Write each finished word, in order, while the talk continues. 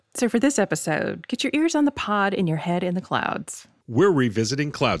So for this episode, get your ears on the pod and your head in the clouds. We're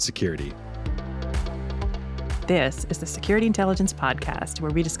revisiting cloud security. This is the Security Intelligence Podcast,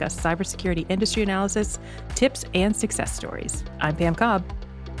 where we discuss cybersecurity industry analysis, tips, and success stories. I'm Pam Cobb.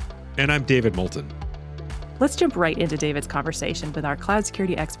 And I'm David Moulton. Let's jump right into David's conversation with our cloud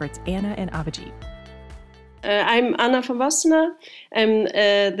security experts, Anna and Abhijit. I'm Anna van Wassenaar. I'm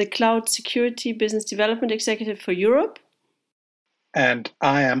the Cloud Security Business Development Executive for Europe. And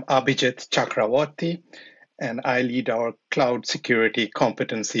I am Abhijit Chakravarti, and I lead our cloud security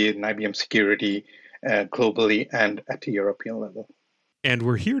competency in IBM Security globally and at the European level. And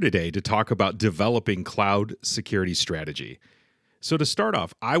we're here today to talk about developing cloud security strategy. So to start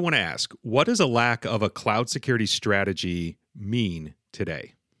off, I want to ask, what does a lack of a cloud security strategy mean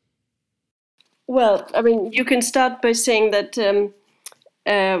today? Well, I mean, you can start by saying that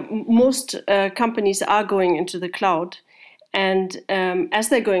most companies are going into the cloud. And as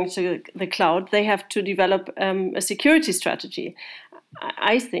they're going to the cloud, they have to develop a security strategy.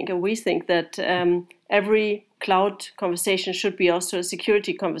 I think, and we think, that every cloud conversation should be also a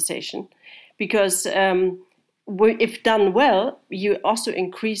security conversation, because if done well, you also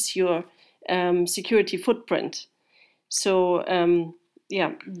increase your security footprint. So,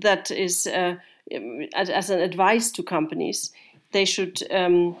 that is as an advice to companies, they should.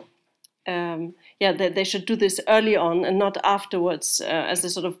 They should do this early on and not afterwards as a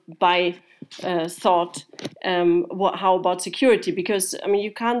sort of by thought. How about security? Because, I mean,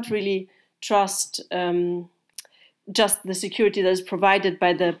 you can't really trust just the security that is provided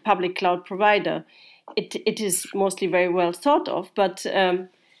by the public cloud provider. It is mostly very well thought of, but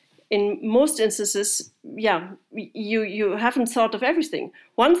in most instances, you haven't thought of everything.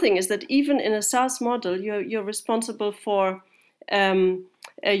 One thing is that even in a SaaS model, you're responsible for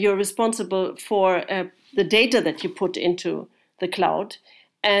the data that you put into the cloud,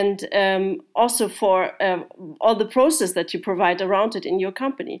 and also for all the process that you provide around it in your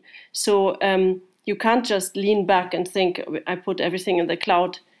company. So you can't just lean back and think, I put everything in the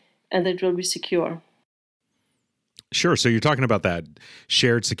cloud and it will be secure. Sure. So you're talking about that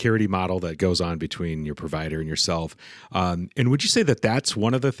shared security model that goes on between your provider and yourself. And would you say that that's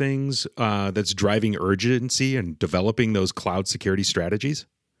one of the things that's driving urgency and developing those cloud security strategies?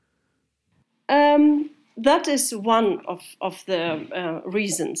 That is one of the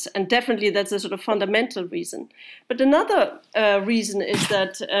reasons. And definitely that's a sort of fundamental reason. But another reason is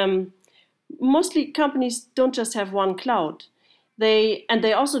that mostly companies don't just have one cloud. They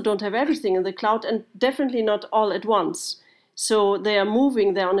also don't have everything in the cloud, and definitely not all at once. So they're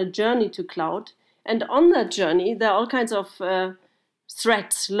on a journey to cloud. And on that journey, there are all kinds of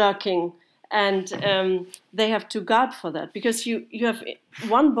threats lurking, and they have to guard for that, because you have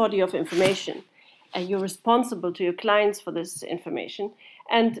one body of information, and you're responsible to your clients for this information.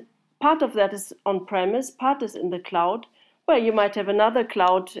 And part of that is on-premise, part is in the cloud, where you might have another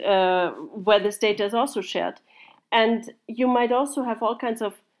cloud where this data is also shared. And you might also have all kinds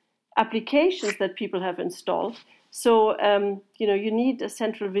of applications that people have installed. So, you need a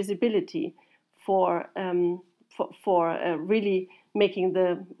central visibility for really making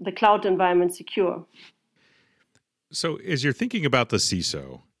the cloud environment secure. So as you're thinking about the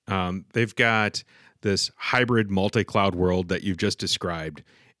CISO, they've got this hybrid multi-cloud world that you've just described.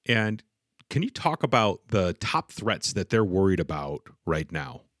 And can you talk about the top threats that they're worried about right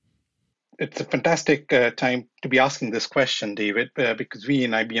now? It's a fantastic time to be asking this question, David, because we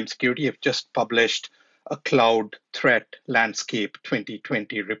in IBM Security have just published a Cloud Threat Landscape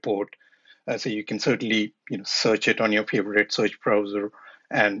 2020 report. So you can certainly search it on your favorite search browser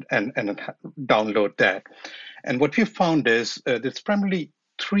and download that. And what we've found is there's primarily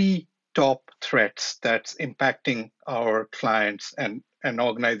three top threats that's impacting our clients and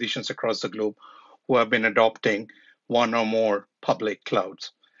organizations across the globe who have been adopting one or more public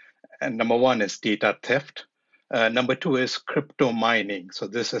clouds. And number one is data theft. Number two is crypto mining. So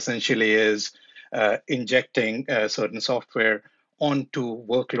this essentially is injecting certain software onto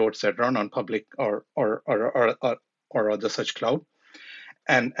workloads that run on public or other such cloud.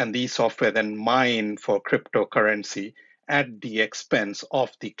 And these software then mine for cryptocurrency at the expense of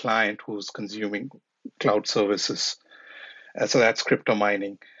the client who's consuming cloud services. So that's crypto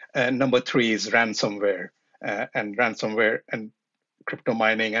mining. Number three is ransomware. And ransomware and crypto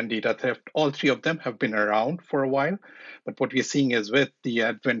mining and data theft, all three of them have been around for a while. But what we're seeing is with the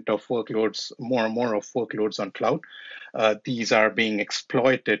advent of workloads, more and more of workloads on cloud, these are being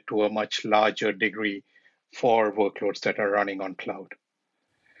exploited to a much larger degree for workloads that are running on cloud.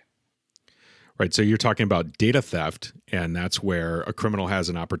 Right. So you're talking about data theft, and that's where a criminal has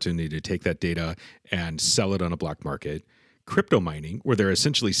an opportunity to take that data and sell it on a black market. crypto mining, where they're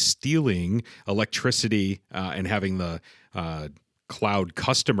essentially stealing electricity and having the cloud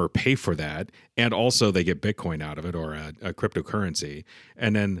customer pay for that, and also they get Bitcoin out of it, or a cryptocurrency.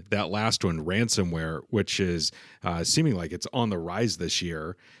 And then that last one, ransomware, which is seeming like it's on the rise this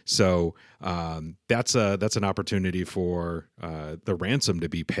year. So that's an opportunity for the ransom to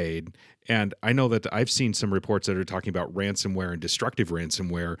be paid. And I know that I've seen some reports that are talking about ransomware and destructive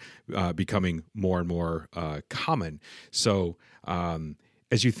ransomware becoming more and more common. So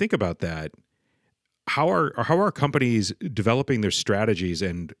as you think about that, how are companies developing their strategies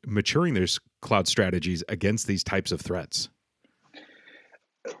and maturing their cloud strategies against these types of threats?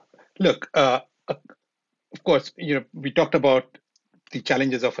 Look, of course, we talked about the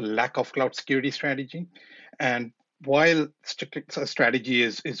challenges of a lack of cloud security strategy, and while a strategy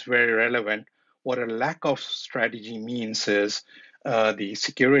is very relevant, what a lack of strategy means is the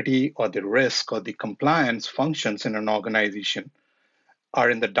security or the risk or the compliance functions in an organization are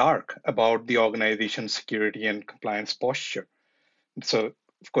in the dark about the organization's security and compliance posture. So,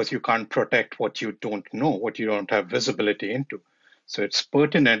 of course, you can't protect what you don't know, what you don't have visibility into. So it's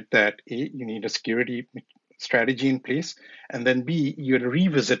pertinent that A, you need a security strategy in place, and then B, you're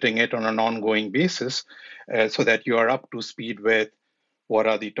revisiting it on an ongoing basis so that you are up to speed with what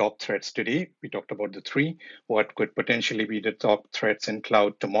are the top threats today. We talked about the 3, what could potentially be the top threats in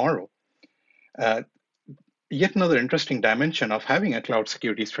cloud tomorrow. Yet another interesting dimension of having a cloud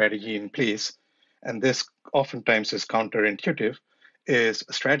security strategy in place, and this oftentimes is counterintuitive, is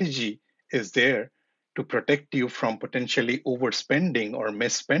a strategy is there to protect you from potentially overspending or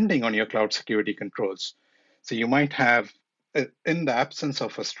misspending on your cloud security controls. So you might have, in the absence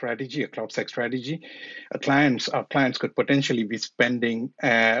of a strategy, a CloudSec strategy, our clients could potentially be spending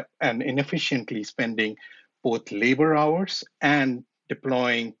and inefficiently spending both labor hours and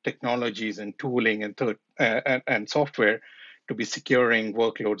deploying technologies and tooling and software to be securing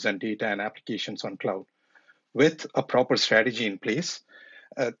workloads and data and applications on cloud. With a proper strategy in place,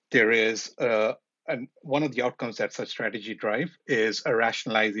 there is and one of the outcomes that such strategy drive is a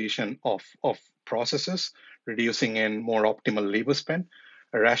rationalization of processes, reducing in more optimal labor spend,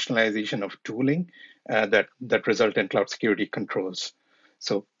 a rationalization of tooling that result in cloud security controls.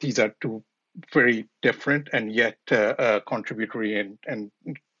 So these are two very different and yet contributory and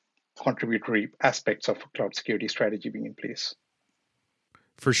contributory aspects of a cloud security strategy being in place.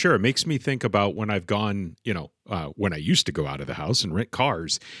 For sure. It makes me think about when I've gone, when I used to go out of the house and rent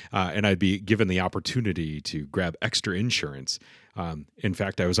cars, and I'd be given the opportunity to grab extra insurance. In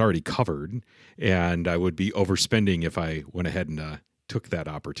fact, I was already covered, and I would be overspending if I went ahead and took that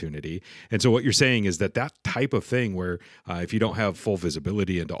opportunity. And so what you're saying is that type of thing where if you don't have full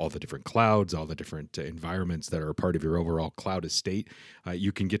visibility into all the different clouds, all the different environments that are a part of your overall cloud estate,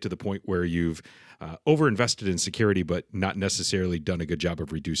 you can get to the point where you've overinvested in security, but not necessarily done a good job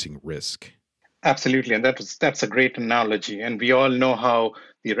of reducing risk. Absolutely. And that's a great analogy. And we all know how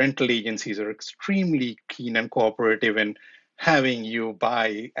the rental agencies are extremely keen and cooperative in having you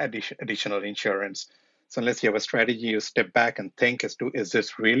buy additional insurance. So unless you have a strategy, you step back and think as to, is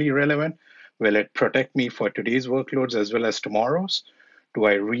this really relevant? Will it protect me for today's workloads as well as tomorrow's? Do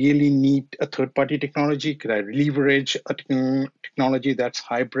I really need a third-party technology? Could I leverage a technology that's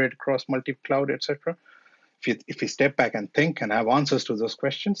hybrid across multi-cloud, etc.? If we step back and think and have answers to those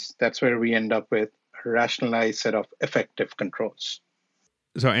questions, that's where we end up with a rationalized set of effective controls.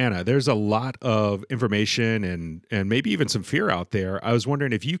 So Anna, there's a lot of information and maybe even some fear out there. I was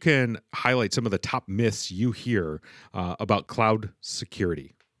wondering if you can highlight some of the top myths you hear about cloud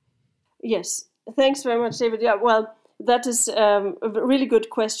security. Yes, thanks very much, David. Yeah, well, that is a really good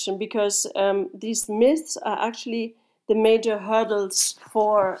question because these myths are actually the major hurdles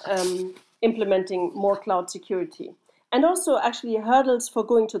for implementing more cloud security. And also actually hurdles for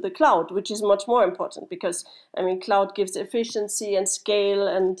going to the cloud, which is much more important because, cloud gives efficiency and scale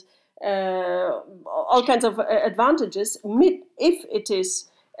and all kinds of advantages if it is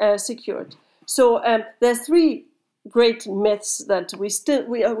secured. So there's 3 great myths that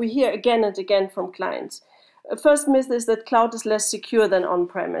we hear again and again from clients. First myth is that cloud is less secure than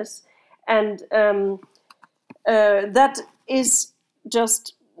on-premise. And that is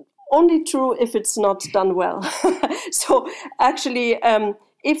just only true if it's not done well. So actually,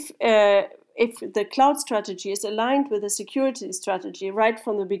 if the cloud strategy is aligned with the security strategy right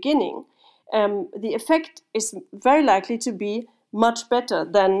from the beginning, the effect is very likely to be much better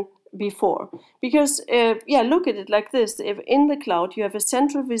than before. Because, look at it like this. If in the cloud you have a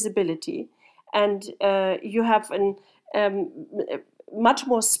central visibility and you have much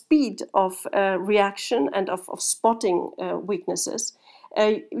more speed of reaction and of spotting weaknesses,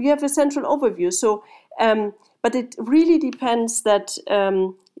 you have a central overview. So but it really depends that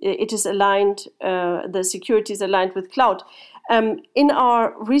it is aligned, the security is aligned with cloud. In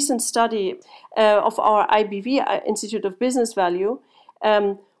our recent study of our IBV, Institute of Business Value,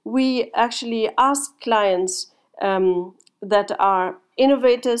 we actually asked clients that are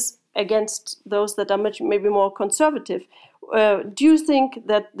innovators against those that are maybe more conservative. Do you think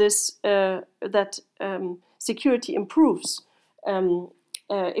that this security improves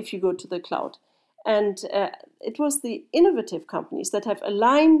if you go to the cloud? And it was the innovative companies that have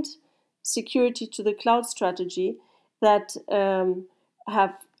aligned security to the cloud strategy that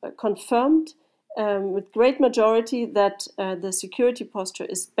have confirmed with great majority that the security posture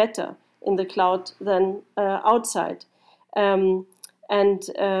is better in the cloud than outside. And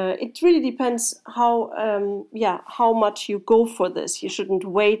it really depends how much you go for this. You shouldn't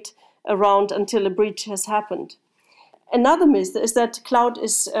wait around until a breach has happened. Another myth is that cloud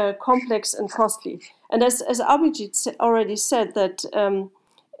is complex and costly. And as Abhijit already said, that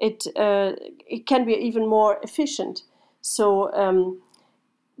it can be even more efficient. So,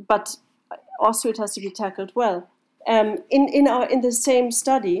 but also it has to be tackled well. In the same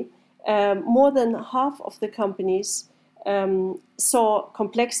study, more than half of the companies saw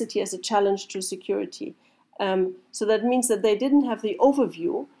complexity as a challenge to security. So that means that they didn't have the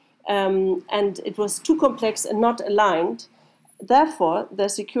overview, and it was too complex and not aligned. Therefore, their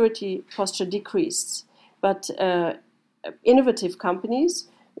security posture decreased. But innovative companies,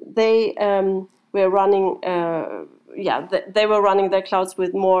 they were running, they were running their clouds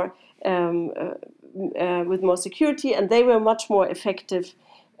with more security, and they were much more effective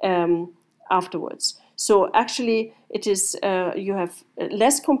afterwards. So actually, it is you have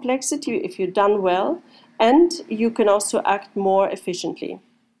less complexity if you're done well, and you can also act more efficiently.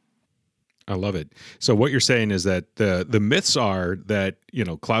 I love it. So what you're saying is that the myths are that,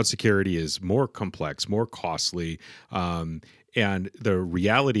 cloud security is more complex, more costly, and the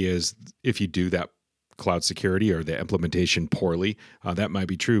reality is if you do that cloud security or the implementation poorly, that might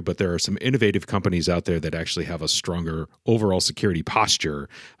be true, but there are some innovative companies out there that actually have a stronger overall security posture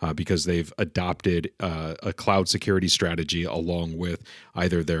because they've adopted a cloud security strategy along with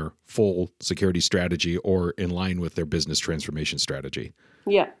either their full security strategy or in line with their business transformation strategy.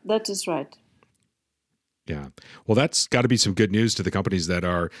 Yeah, that is right. Yeah. Well, that's got to be some good news to the companies that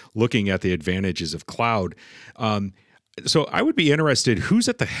are looking at the advantages of cloud. So I would be interested, who's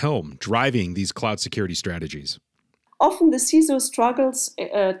at the helm driving these cloud security strategies? Often the CISO struggles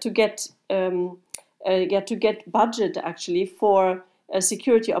to get budget actually for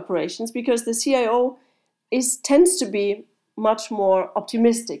security operations, because the CIO tends to be much more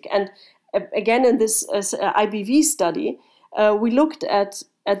optimistic. And again, in this IBV study, we looked at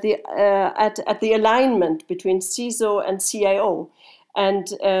the alignment between CISO and CIO, and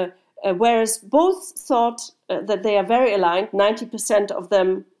whereas both thought that they are very aligned, 90% of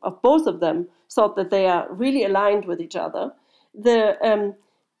both of them thought that they are really aligned with each other. The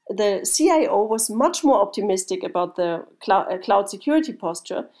CIO was much more optimistic about the cloud security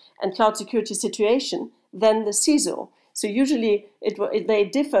posture and cloud security situation than the CISO. So usually they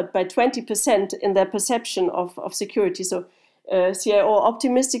differed by 20% in their perception of security. So CIO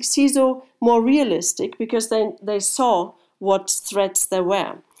optimistic, CISO more realistic, because they saw what threats there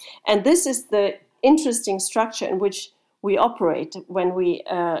were. And this is the interesting structure in which we operate when we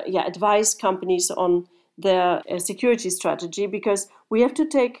advise companies on their security strategy, because we have to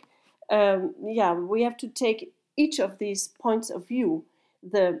take each of these points of view.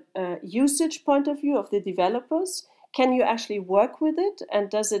 The usage point of view of the developers. Can you actually work with it, and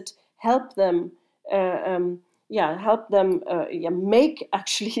does it help them? Do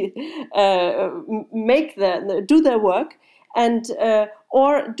their work, and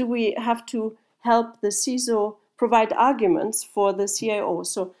or do we have to help the CISO provide arguments for the CIO?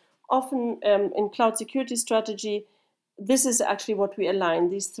 So often in cloud security strategy, this is actually what we align,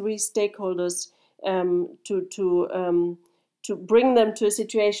 these three stakeholders, to bring them to a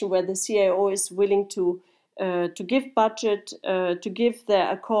situation where the CIO is willing to give budget, to give their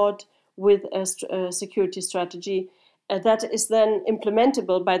accord with a security strategy that is then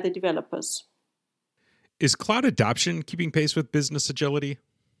implementable by the developers. Is cloud adoption keeping pace with business agility?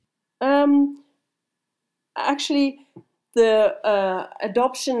 Actually, the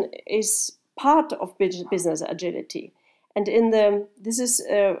adoption is part of business agility, and this is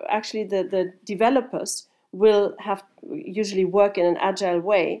actually the developers will have usually work in an agile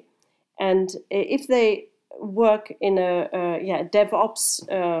way, and if they work in a DevOps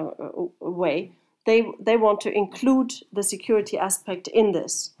way, they want to include the security aspect in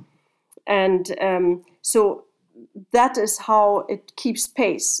this, and so that is how it keeps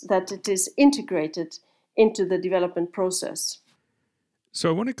pace, that it is integrated into the development process. So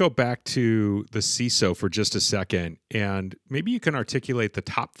I want to go back to the CISO for just a second, and maybe you can articulate the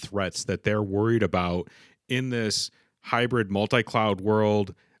top threats that they're worried about in this hybrid multi-cloud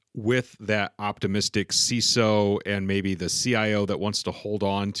world with that optimistic CISO and maybe the CIO that wants to hold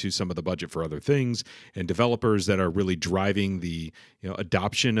on to some of the budget for other things, and developers that are really driving the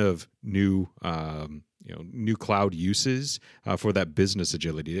adoption of new cloud uses for that business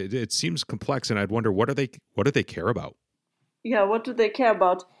agility. It seems complex, and I'd wonder what do they care about? Yeah, what do they care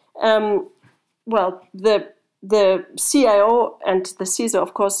about? Well, the CIO and the CISO,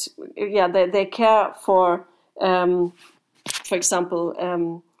 of course, they care for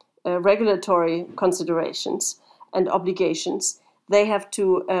example, regulatory considerations and obligations. They have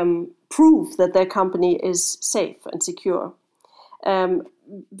to prove that their company is safe and secure.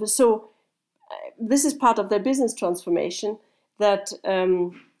 So this is part of their business transformation, that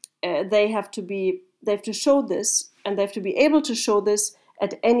they have to show this, and they have to be able to show this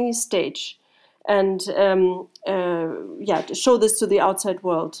at any stage, and to show this to the outside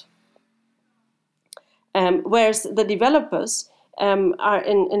world. Whereas the developers are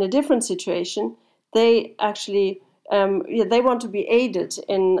in a different situation. They actually they want to be aided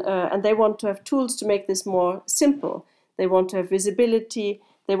in, and they want to have tools to make this more simple. They want to have visibility.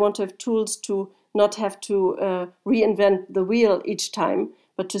 They want to have tools to not have to reinvent the wheel each time,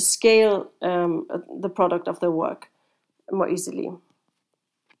 but to scale the product of their work more easily.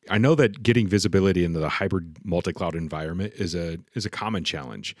 I know that getting visibility into the hybrid multi-cloud environment is a common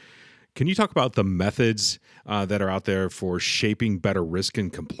challenge. Can you talk about the methods that are out there for shaping better risk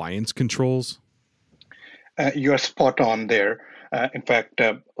and compliance controls? You're spot on there. In fact,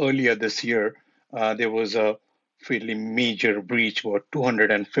 earlier this year, there was a fairly major breach where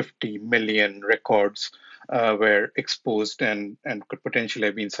 250 million records were exposed and could potentially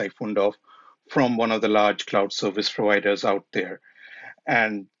have been siphoned off from one of the large cloud service providers out there.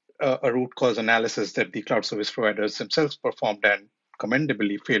 And a root cause analysis that the cloud service providers themselves performed, and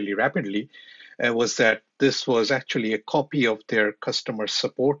commendably fairly rapidly, was that this was actually a copy of their customer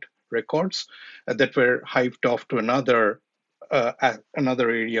support records that were hived off to another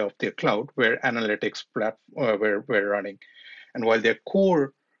area of their cloud where analytics were running. And while their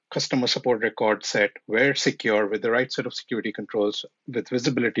core customer support record set were secure with the right set of security controls with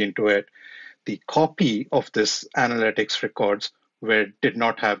visibility into it, the copy of this analytics records did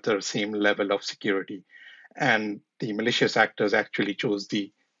not have the same level of security. And the malicious actors actually chose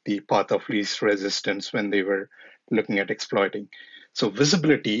the path of least resistance when they were looking at exploiting. So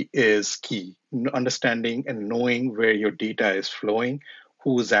visibility is key. Understanding and knowing where your data is flowing,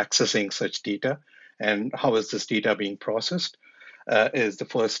 who is accessing such data, and how is this data being processed is the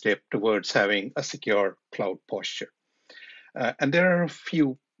first step towards having a secure cloud posture. And there are a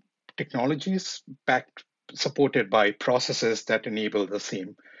few technologies supported by processes that enable the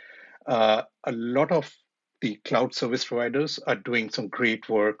same. A lot of the cloud service providers are doing some great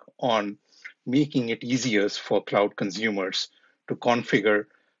work on making it easier for cloud consumers to configure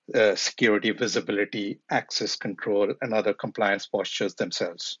security, visibility, access control, and other compliance postures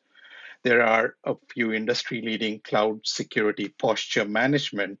themselves. There are a few industry-leading cloud security posture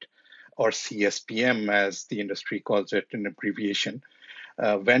management, or CSPM as the industry calls it in abbreviation,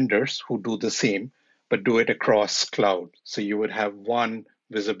 vendors who do the same, but do it across cloud. So you would have one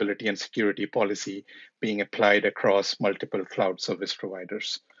visibility and security policy being applied across multiple cloud service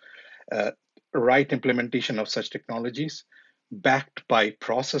providers. Right implementation of such technologies, backed by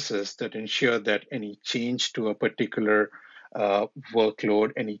processes that ensure that any change to a particular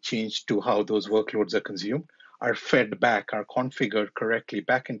workload, any change to how those workloads are consumed, are fed back, are configured correctly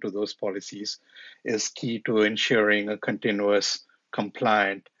back into those policies, is key to ensuring a continuous,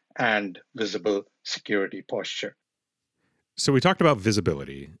 compliant, and visible security posture. So we talked about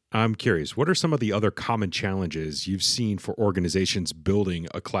visibility. I'm curious, what are some of the other common challenges you've seen for organizations building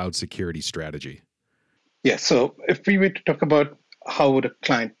a cloud security strategy? Yeah, so if we were to talk about how would a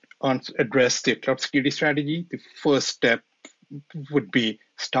client address their cloud security strategy, the first step would be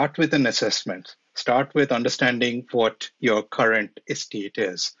start with an assessment. Start with understanding what your current estate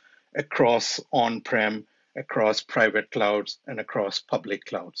is across on-prem, across private clouds, and across public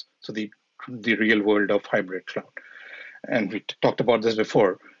clouds. So the real world of hybrid cloud. And we talked about this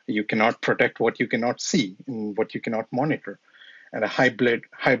before. You cannot protect what you cannot see and what you cannot monitor. And a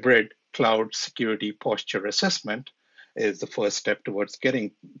hybrid cloud security posture assessment is the first step towards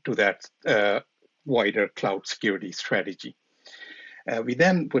getting to that wider cloud security strategy. We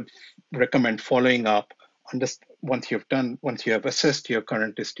then would recommend following up once you have assessed your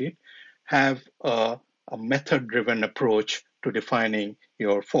current estate, have a method-driven approach to defining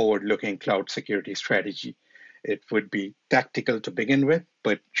your forward-looking cloud security strategy. It would be tactical to begin with,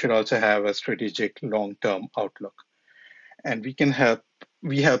 but should also have a strategic long-term outlook. And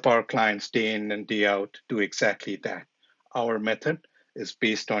we help our clients day in and day out do exactly that. Our method is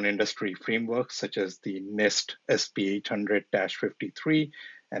based on industry frameworks such as the NIST SP 800-53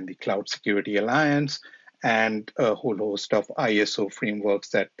 and the Cloud Security Alliance, and a whole host of ISO frameworks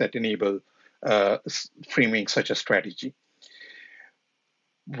that enable framing such a strategy.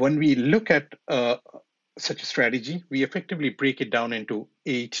 When we look at such a strategy, we effectively break it down into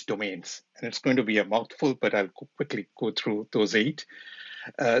 8 domains. And it's going to be a mouthful, but I'll quickly go through those 8.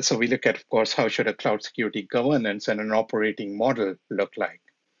 So we look at, of course, how should a cloud security governance and an operating model look like?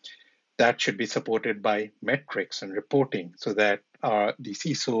 That should be supported by metrics and reporting so that the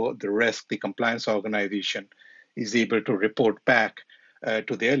CISO, the risk, the compliance organization is able to report back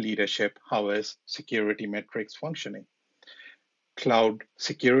to their leadership how is security metrics functioning. Cloud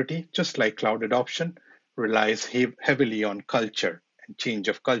security, just like cloud adoption, relies heavily on culture and change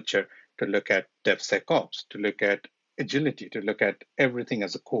of culture to look at DevSecOps, to look at agility, to look at everything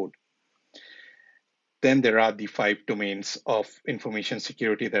as a code. Then there are the 5 domains of information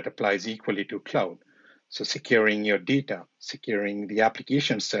security that applies equally to cloud. So securing your data, securing the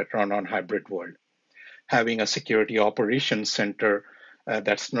applications that run on hybrid world, having a security operations center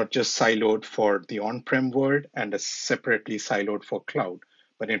that's not just siloed for the on-prem world and is separately siloed for cloud,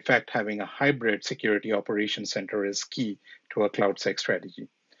 but in fact having a hybrid security operations center is key to a CloudSec strategy.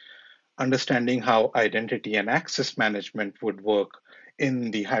 Understanding how identity and access management would work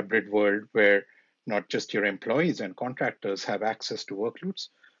in the hybrid world where not just your employees and contractors have access to workloads,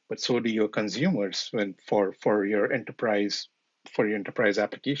 but so do your consumers for your enterprise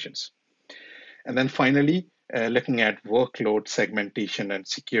applications. And then finally, looking at workload segmentation and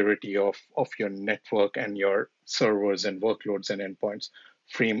security of your network and your servers and workloads and endpoints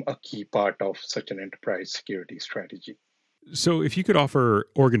frame a key part of such an enterprise security strategy. So if you could offer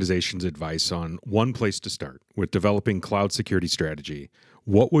organizations advice on one place to start with developing cloud security strategy,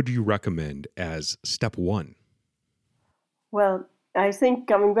 what would you recommend as step 1? Well, I think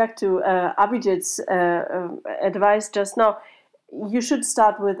coming back to Abhijit's advice just now, you should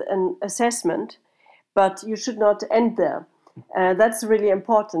start with an assessment, but you should not end there. That's really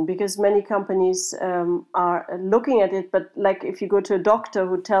important because many companies are looking at it, but like if you go to a doctor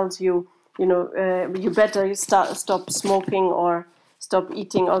who tells you, you better stop smoking or stop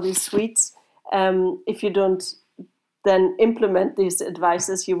eating all these sweets, if you don't then implement these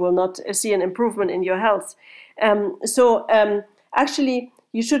advices, you will not see an improvement in your health. So actually,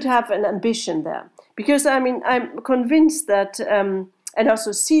 you should have an ambition there. Because, I'm convinced that, and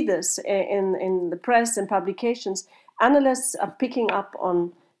also see this in the press and publications, analysts are picking up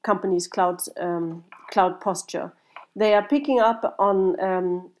on companies' cloud posture. They are picking up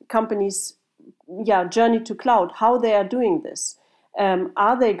on companies' journey to cloud, how they are doing this.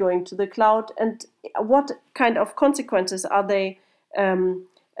 Are they going to the cloud, and what kind of consequences are they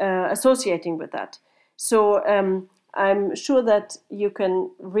associating with that? So I'm sure that you can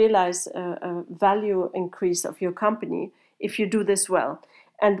realize a value increase of your company if you do this well.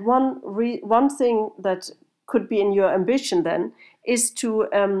 And one thing that could be in your ambition then is to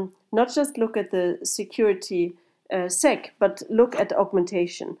not just look at the security sec, but look at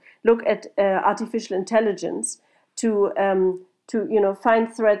augmentation, look at artificial intelligence to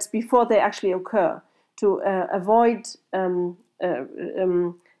find threats before they actually occur, to avoid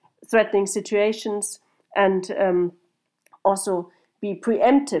threatening situations, and also be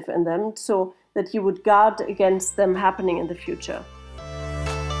preemptive in them so that you would guard against them happening in the future.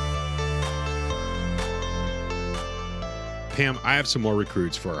 Pam, I have some more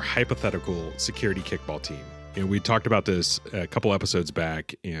recruits for our hypothetical security kickball team. We talked about this a couple episodes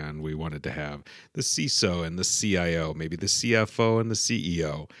back, and we wanted to have the CISO and the CIO, maybe the CFO and the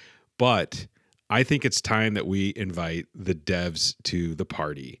CEO. But I think it's time that we invite the devs to the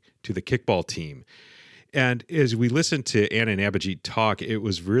party, to the kickball team. And as we listened to Anna and Abhijit talk, it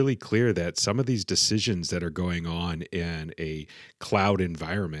was really clear that some of these decisions that are going on in a cloud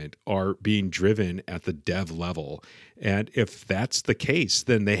environment are being driven at the dev level. And if that's the case,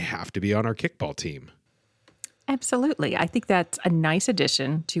 then they have to be on our kickball team. Absolutely. I think that's a nice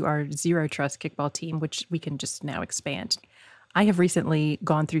addition to our Zero Trust kickball team, which we can just now expand. I have recently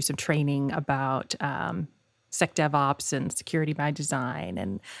gone through some training about SecDevOps and security by design,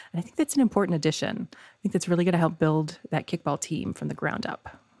 and I think that's an important addition. I think that's really going to help build that kickball team from the ground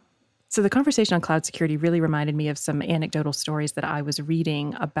up. So the conversation on cloud security really reminded me of some anecdotal stories that I was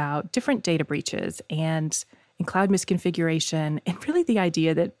reading about different data breaches and cloud misconfiguration, and really the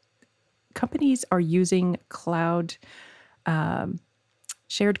idea that companies are using cloud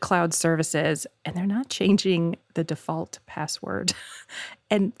shared cloud services, and they're not changing the default password.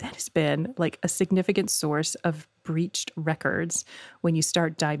 And that has been like a significant source of breached records when you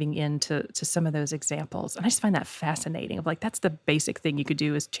start diving into some of those examples. And I just find that fascinating of like, that's the basic thing you could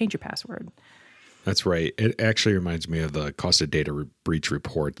do is change your password. That's right. It actually reminds me of the cost of data breach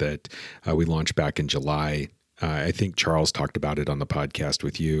report that we launched back in July. I think Charles talked about it on the podcast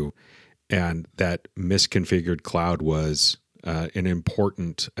with you. And that misconfigured cloud was an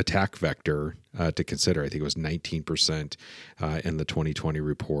important attack vector to consider. I think it was 19% in the 2020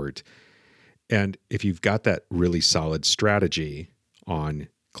 report. And if you've got that really solid strategy on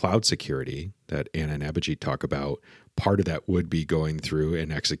cloud security that Anna and Abhijit talk about, part of that would be going through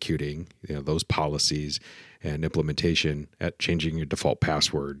and executing those policies and implementation at changing your default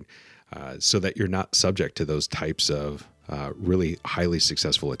password so that you're not subject to those types of really highly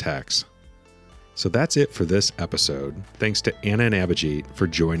successful attacks. So that's it for this episode. Thanks to Anna and Abhijit for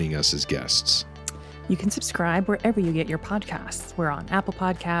joining us as guests. You can subscribe wherever you get your podcasts. We're on Apple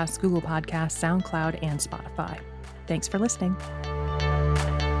Podcasts, Google Podcasts, SoundCloud, and Spotify. Thanks for listening.